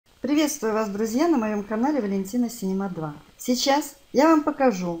Приветствую вас, друзья, на моем канале Валентина Синема 2. Сейчас я вам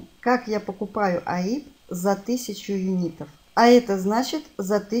покажу, как я покупаю АИП за 1000 юнитов. А это значит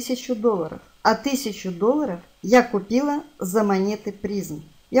за $1000. А $1000 я купила за монеты призм.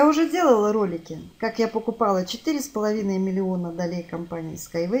 Я уже делала ролики, как я покупала 4,5 миллиона долей компании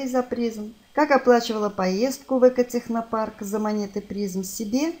Skyway за призм, как оплачивала поездку в экотехнопарк за монеты призм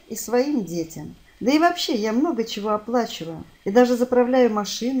себе и своим детям. Да и вообще я много чего оплачиваю, и даже заправляю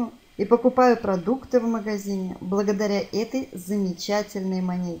машину, и покупаю продукты в магазине благодаря этой замечательной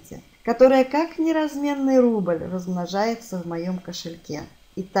монете, которая как неразменный рубль размножается в моем кошельке.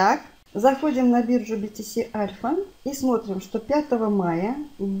 Итак, заходим на биржу BTC Альфа и смотрим, что 5 мая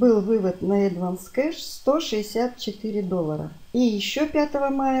был вывод на Advance Cash $164. И еще 5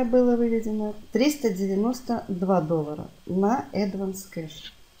 мая было выведено $392 на Advance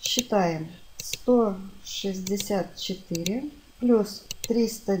Cash. Считаем. 164 плюс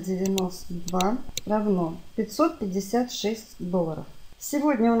 392 равно $556.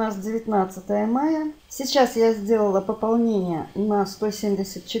 Сегодня у нас 19 мая. Сейчас я сделала пополнение на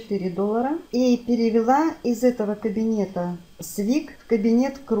 $174 и перевела из этого кабинета Свиг в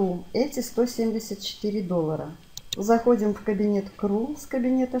кабинет КРУ эти $174. Заходим в кабинет КРУ с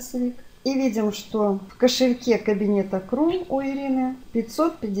кабинета Свиг. И видим, что в кошельке кабинета КРУ у Ирины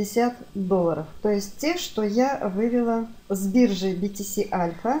 $550. То есть те, что я вывела с биржи BTC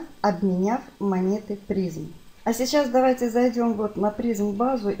Альфа, обменяв монеты призм. А сейчас давайте зайдем вот на призм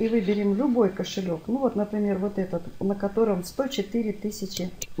базу и выберем любой кошелек. Ну вот, например, вот этот, на котором 104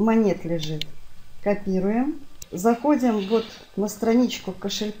 тысячи монет лежит. Копируем. Заходим вот на страничку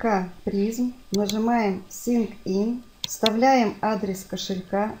кошелька призм. Нажимаем Sync In. Вставляем адрес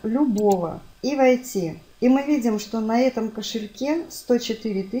кошелька любого и войти. И мы видим, что на этом кошельке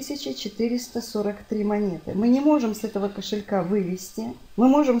 104 443 монеты. Мы не можем с этого кошелька вывести. Мы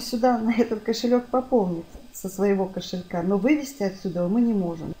можем сюда на этот кошелек пополнить со своего кошелька, но вывести отсюда мы не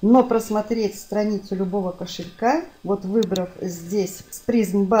можем. Но просмотреть страницу любого кошелька, вот выбрав здесь с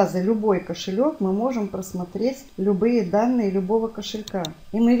призм базы любой кошелек, мы можем просмотреть любые данные любого кошелька.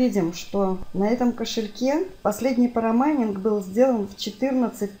 И мы видим, что на этом кошельке последний парамайнинг был сделан в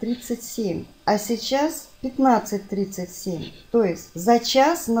 14:37, а сейчас 15:37. То есть за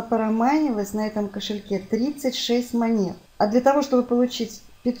час напарамайнилось на этом кошельке 36 монет. А для того, чтобы получить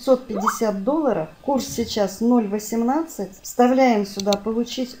 $550, курс сейчас 0,18, вставляем сюда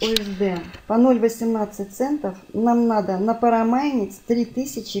получить USD по 0,18 центов, нам надо напарамайнить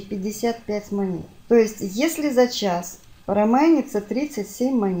 3055 монет. То есть если за час парамайнится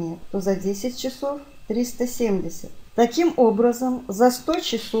 37 монет, то за 10 часов 370. Таким образом, за 100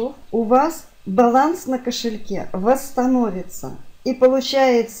 часов у вас баланс на кошельке восстановится. И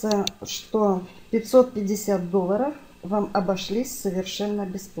получается, что $550 вам обошлись совершенно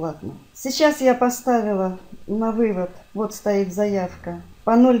бесплатно. Сейчас я поставила на вывод, вот стоит заявка,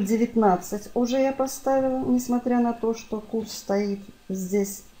 по 0,19 уже я поставила, несмотря на то, что курс стоит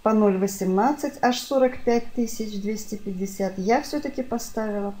здесь по 0,18, аж 45 250, я все-таки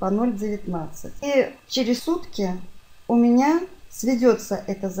поставила по 0,19. И через сутки у меня сведется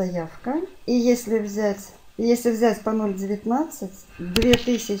эта заявка, и если взять по 0,19,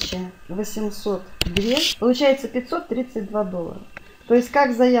 2802, получается $532. То есть,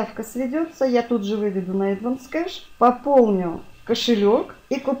 как заявка сведется, я тут же выведу на Advance Cash, пополню кошелек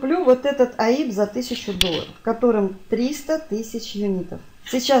и куплю вот этот АИП за $1000, в котором 300 тысяч юнитов.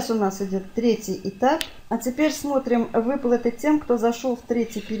 Сейчас у нас идет третий этап. А теперь смотрим выплаты тем, кто зашел в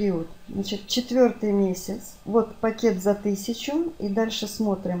третий период. Значит, 4-й месяц. Вот пакет за 1000. И дальше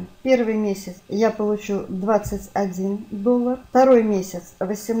смотрим. Первый месяц я получу $21. Второй месяц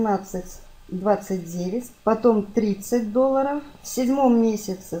 18,29, потом $30, в 7-м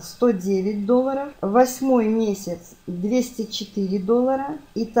месяце $109, в 8-й месяц $204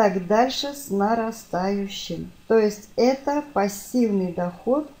 и так дальше с нарастающим. То есть это пассивный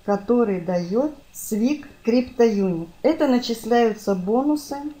доход, который дает Свиг криптоюнит. Это начисляются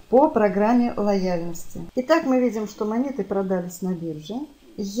бонусы по программе лояльности. Итак, мы видим, что монеты продались на бирже.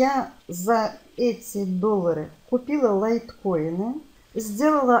 Я за эти доллары купила лайткоины.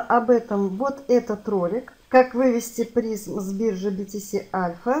 Сделала об этом вот этот ролик, как вывести призм с биржи BTC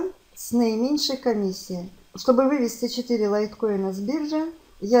Альфа с наименьшей комиссией. Чтобы вывести 4 лайткоина с биржи,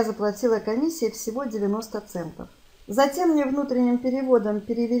 я заплатила комиссии всего 90 центов. Затем мне внутренним переводом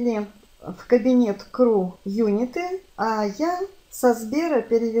перевели в кабинет КРУ юниты, а я со Сбера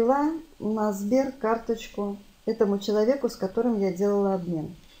перевела на Сбер карточку этому человеку, с которым я делала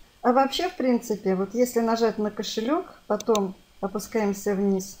обмен. А вообще, в принципе, вот если нажать на кошелек, потом опускаемся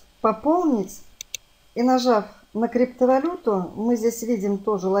вниз, пополнить, и нажав на криптовалюту. Мы здесь видим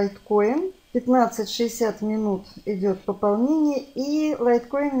тоже лайткоин. 15-60 минут идет пополнение, и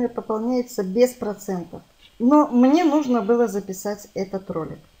лайткоин пополняется без процентов. Но мне нужно было записать этот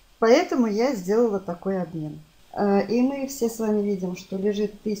ролик, поэтому я сделала такой обмен. И мы все с вами видим, что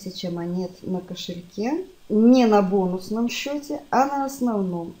лежит 1000 монет на кошельке, не на бонусном счете, а на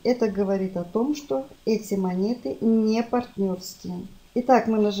основном. Это говорит о том, что эти монеты не партнерские. Итак,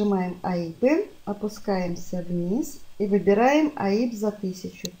 мы нажимаем АИП, опускаемся вниз и выбираем АИП за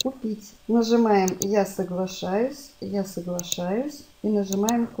 1000. Купить. Нажимаем «Я соглашаюсь», и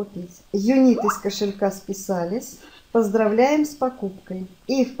нажимаем «Купить». Юниты из кошелька списались. Поздравляем с покупкой.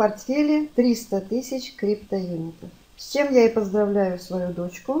 И в портфеле 300 000 криптоюнитов. С чем я и поздравляю свою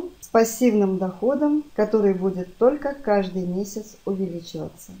дочку. С пассивным доходом, который будет только каждый месяц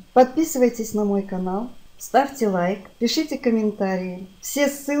увеличиваться. Подписывайтесь на мой канал. Ставьте лайк, пишите комментарии. Все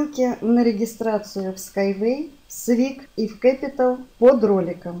ссылки на регистрацию в Skyway, Свиг и в Капитал под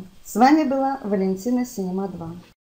роликом. С вами была Валентина Синема 2.